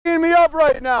up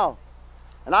right now.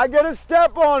 And I get a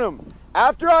step on him.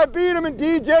 After I beat him and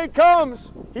DJ comes,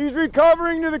 he's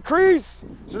recovering to the crease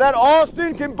so that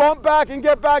Austin can bump back and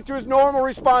get back to his normal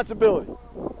responsibility.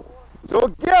 So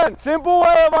again, simple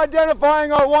way of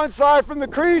identifying our one side from the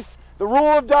crease, the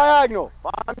rule of diagonal.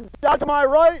 If I'm down to my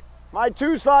right, my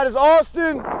two side is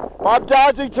Austin. If I'm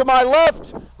dodging to my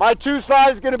left, my two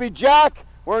side is going to be Jack.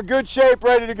 We're in good shape,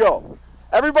 ready to go.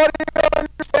 Everybody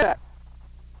understand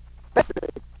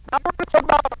that? Now we're going to talk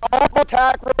about all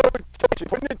attack rotation,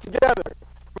 putting it together.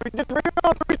 We did 3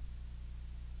 on 3.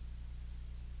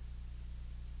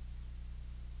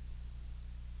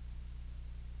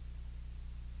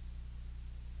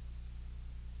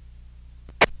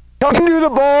 Coming to the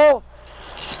ball,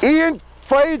 Ian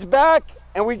fades back,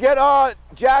 and we get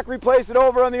Jack replace it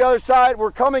over on the other side.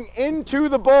 We're coming into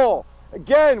the ball.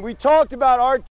 Again, we talked about our